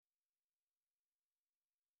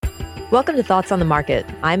Welcome to Thoughts on the Market.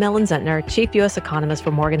 I'm Ellen Zentner, Chief U.S. Economist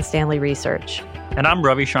for Morgan Stanley Research. And I'm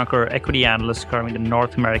Ravi Shankar, Equity Analyst covering the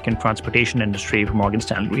North American transportation industry for Morgan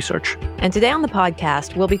Stanley Research. And today on the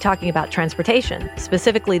podcast, we'll be talking about transportation,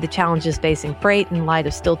 specifically the challenges facing freight in light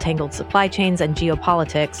of still tangled supply chains and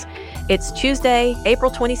geopolitics. It's Tuesday,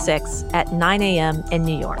 April 26th at 9 a.m. in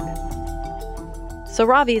New York. So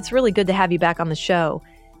Ravi, it's really good to have you back on the show.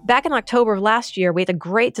 Back in October of last year, we had a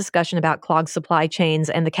great discussion about clogged supply chains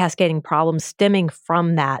and the cascading problems stemming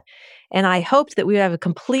from that. And I hoped that we would have a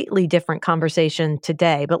completely different conversation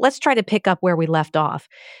today. But let's try to pick up where we left off.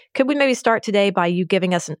 Could we maybe start today by you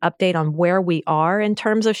giving us an update on where we are in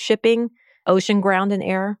terms of shipping, ocean, ground, and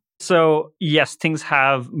air? So, yes, things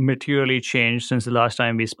have materially changed since the last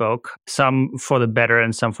time we spoke, some for the better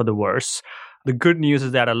and some for the worse. The good news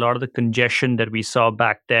is that a lot of the congestion that we saw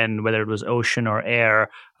back then, whether it was ocean or air,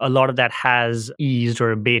 a lot of that has eased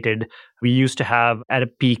or abated. We used to have at a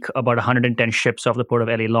peak about 110 ships off the port of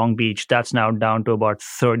LA Long Beach. That's now down to about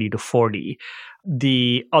 30 to 40.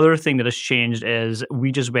 The other thing that has changed is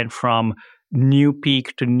we just went from new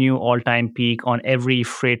peak to new all-time peak on every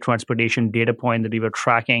freight transportation data point that we were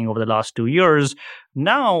tracking over the last 2 years.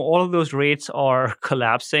 Now, all of those rates are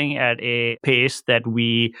collapsing at a pace that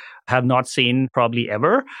we have not seen probably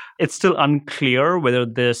ever. It's still unclear whether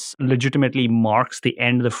this legitimately marks the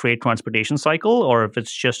end of the freight transportation cycle or if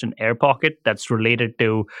it's just an air pocket that's related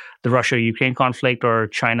to the Russia-Ukraine conflict or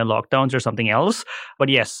China lockdowns or something else. But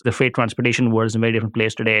yes, the freight transportation world is in a very different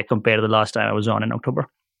place today compared to the last time I was on in October.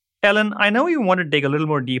 Ellen, I know you want to dig a little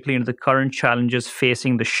more deeply into the current challenges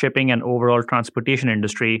facing the shipping and overall transportation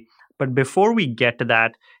industry, but before we get to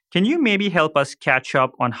that, can you maybe help us catch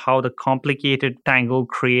up on how the complicated tangle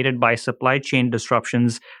created by supply chain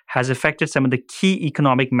disruptions has affected some of the key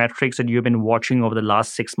economic metrics that you've been watching over the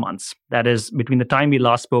last 6 months? That is, between the time we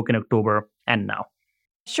last spoke in October and now.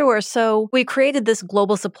 Sure. So we created this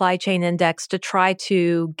global supply chain index to try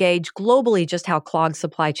to gauge globally just how clogged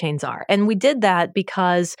supply chains are. And we did that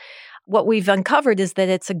because what we've uncovered is that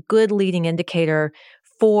it's a good leading indicator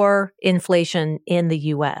for inflation in the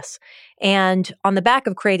U.S. And on the back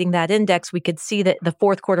of creating that index, we could see that the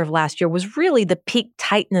fourth quarter of last year was really the peak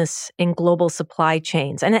tightness in global supply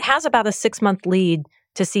chains. And it has about a 6-month lead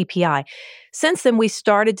to CPI. Since then, we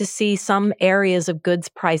started to see some areas of goods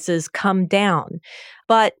prices come down.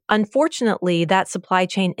 But unfortunately, that supply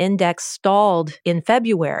chain index stalled in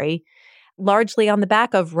February, largely on the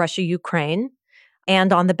back of Russia-Ukraine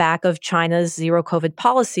and on the back of China's zero-COVID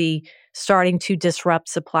policy starting to disrupt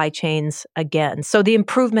supply chains again. So the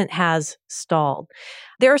improvement has stalled.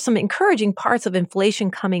 There are some encouraging parts of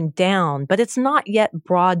inflation coming down, but it's not yet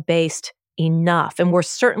broad-based enough. And we're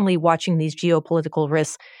certainly watching these geopolitical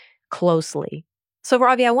risks closely. So,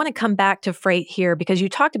 Ravi, I want to come back to freight here because you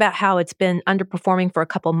talked about how it's been underperforming for a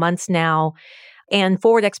couple months now, and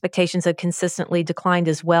forward expectations have consistently declined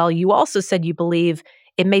as well. You also said you believe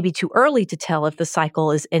it may be too early to tell if the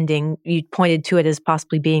cycle is ending. You pointed to it as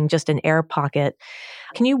possibly being just an air pocket.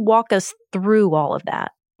 Can you walk us through all of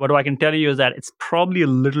that? What I can tell you is that it's probably a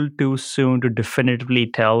little too soon to definitively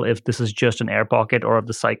tell if this is just an air pocket or if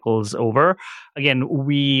the cycle's over. Again,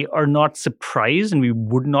 we are not surprised and we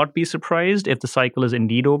would not be surprised if the cycle is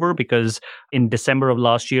indeed over because in December of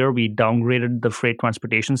last year, we downgraded the freight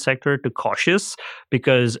transportation sector to cautious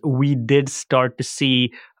because we did start to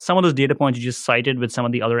see some of those data points you just cited with some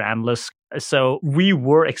of the other analysts. So we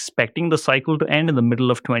were expecting the cycle to end in the middle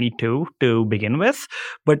of 22 to begin with,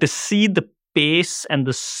 but to see the pace and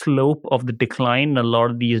the slope of the decline in a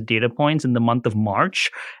lot of these data points in the month of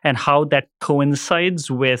March and how that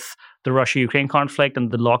coincides with the Russia-Ukraine conflict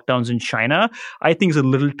and the lockdowns in China, I think is a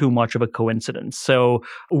little too much of a coincidence. So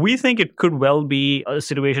we think it could well be a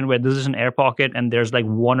situation where this is an air pocket and there's like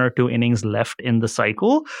 1 or 2 innings left in the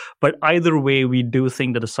cycle. But either way, we do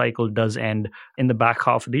think that the cycle does end in the back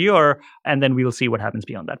half of the year, and then we'll see what happens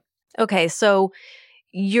beyond that. Okay, so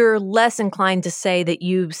you're less inclined to say that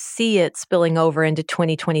you see it spilling over into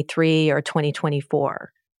 2023 or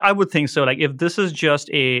 2024. I would think so. Like if this is just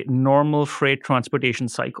a normal freight transportation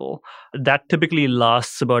cycle, that typically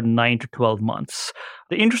lasts about 9 to 12 months.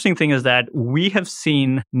 The interesting thing is that we have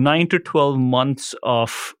seen 9 to 12 months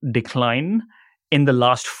of decline in the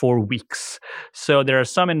last 4 weeks. So there are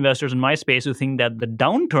some investors in my space who think that the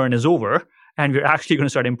downturn is over and we're actually going to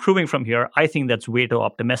start improving from here. I think that's way too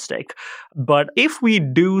optimistic. But if we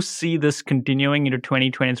do see this continuing into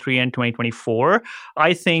 2023 and 2024,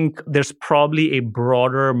 I think there's probably a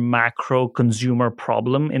broader macro consumer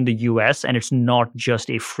problem in the US, and it's not just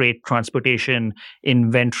a freight transportation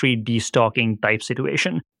inventory destocking type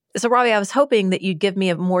situation. So, Ravi, I was hoping that you'd give me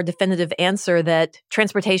a more definitive answer that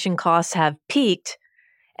transportation costs have peaked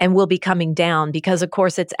and will be coming down because, of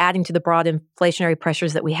course, it's adding to the broad inflationary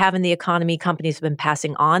pressures that we have in the economy. Companies have been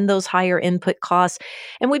passing on those higher input costs.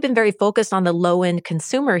 And we've been very focused on the low-end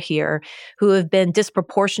consumer here who have been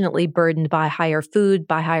disproportionately burdened by higher food,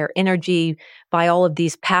 by higher energy, by all of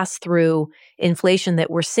these pass-through inflation that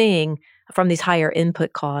we're seeing from these higher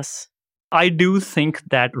input costs. I do think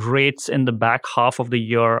that rates in the back half of the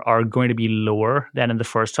year are going to be lower than in the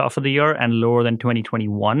first half of the year and lower than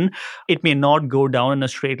 2021. It may not go down in a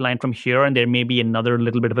straight line from here, and there may be another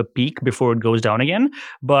little bit of a peak before it goes down again.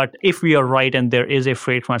 But if we are right and there is a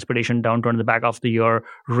freight transportation downturn in the back half of the year,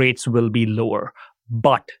 rates will be lower.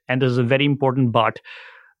 But, and there's a very important but,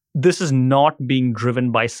 this is not being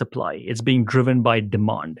driven by supply. It's being driven by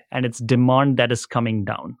demand, and it's demand that is coming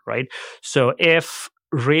down, right? So if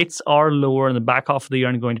rates are lower in the back half of the year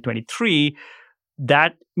and going to 23,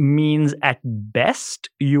 that means at best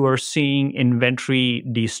you are seeing inventory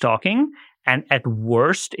destocking and at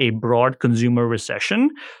worst a broad consumer recession.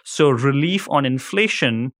 So relief on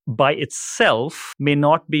inflation by itself may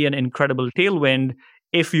not be an incredible tailwind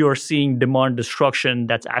if you're seeing demand destruction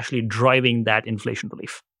that's actually driving that inflation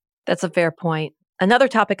relief. That's a fair point. Another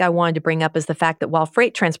topic I wanted to bring up is the fact that while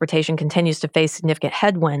freight transportation continues to face significant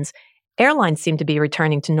headwinds, airlines seem to be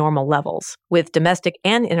returning to normal levels, with domestic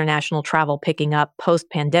and international travel picking up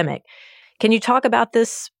post-pandemic. Can you talk about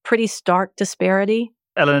this pretty stark disparity?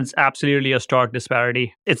 Ellen, it's absolutely a stark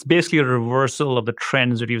disparity. It's basically a reversal of the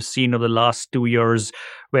trends that you've seen over the last 2 years,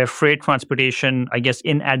 where freight transportation, I guess,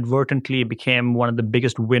 inadvertently became one of the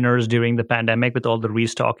biggest winners during the pandemic with all the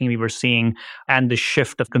restocking we were seeing and the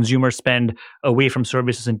shift of consumer spend away from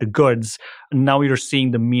services into goods. Now you're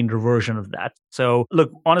seeing the mean reversion of that. So look,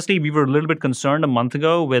 honestly, we were a little bit concerned a month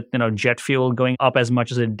ago with jet fuel going up as much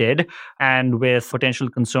as it did and with potential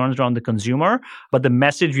concerns around the consumer. But the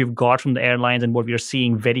message we've got from the airlines and what we are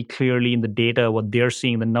seeing very clearly in the data, what they're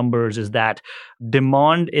seeing in the numbers is that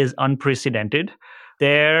demand is unprecedented.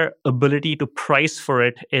 Their ability to price for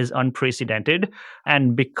it is unprecedented.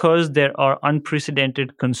 And because there are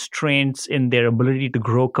unprecedented constraints in their ability to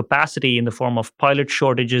grow capacity in the form of pilot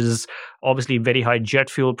shortages, obviously very high jet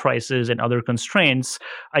fuel prices and other constraints,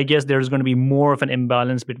 I guess there's going to be more of an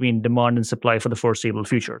imbalance between demand and supply for the foreseeable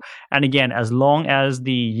future. And again, as long as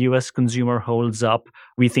the US consumer holds up,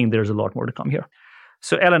 we think there's a lot more to come here.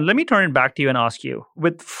 So, Ellen, let me turn it back to you and ask you,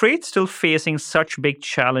 with freight still facing such big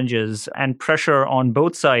challenges and pressure on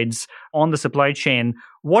both sides on the supply chain,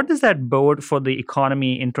 what does that bode for the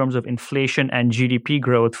economy in terms of inflation and GDP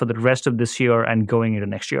growth for the rest of this year and going into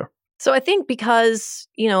next year? So I think because,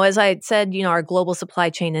 as I had said, our global supply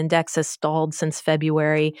chain index has stalled since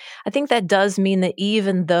February. I think that does mean that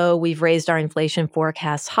even though we've raised our inflation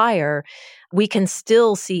forecasts higher, we can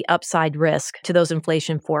still see upside risk to those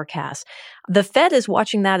inflation forecasts. The Fed is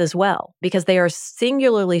watching that as well because they are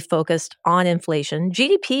singularly focused on inflation.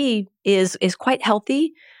 GDP is quite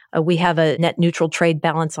healthy. We have a net neutral trade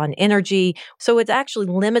balance on energy. So it actually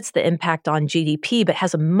limits the impact on GDP, but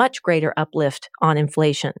has a much greater uplift on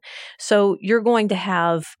inflation. So you're going to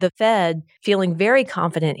have the Fed feeling very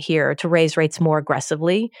confident here to raise rates more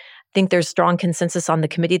aggressively. I think there's strong consensus on the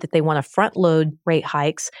committee that they want to front load rate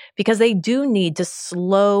hikes because they do need to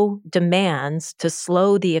slow demands, to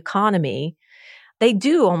slow the economy. They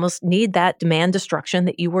do almost need that demand destruction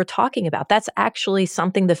that you were talking about. That's actually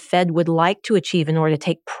something the Fed would like to achieve in order to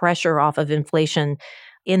take pressure off of inflation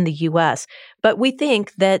in the U.S. But we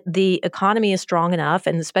think that the economy is strong enough,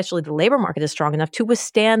 and especially the labor market is strong enough to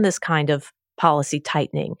withstand this kind of policy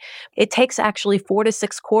tightening. It takes actually 4 to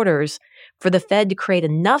 6 quarters for the Fed to create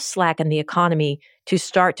enough slack in the economy to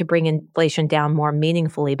start to bring inflation down more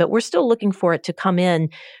meaningfully. But we're still looking for it to come in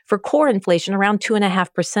for core inflation around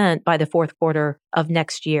 2.5% by the fourth quarter of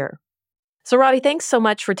next year. So, Ravi, thanks so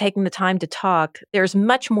much for taking the time to talk. There's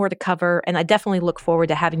much more to cover, and I definitely look forward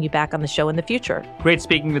to having you back on the show in the future. Great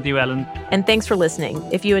speaking with you, Ellen. And thanks for listening.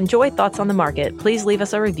 If you enjoy Thoughts on the Market, please leave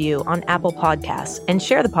us a review on Apple Podcasts and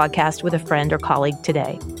share the podcast with a friend or colleague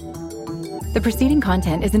today. The preceding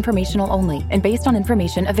content is informational only and based on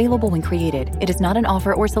information available when created. It is not an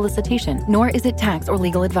offer or solicitation, nor is it tax or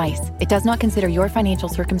legal advice. It does not consider your financial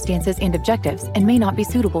circumstances and objectives and may not be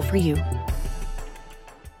suitable for you.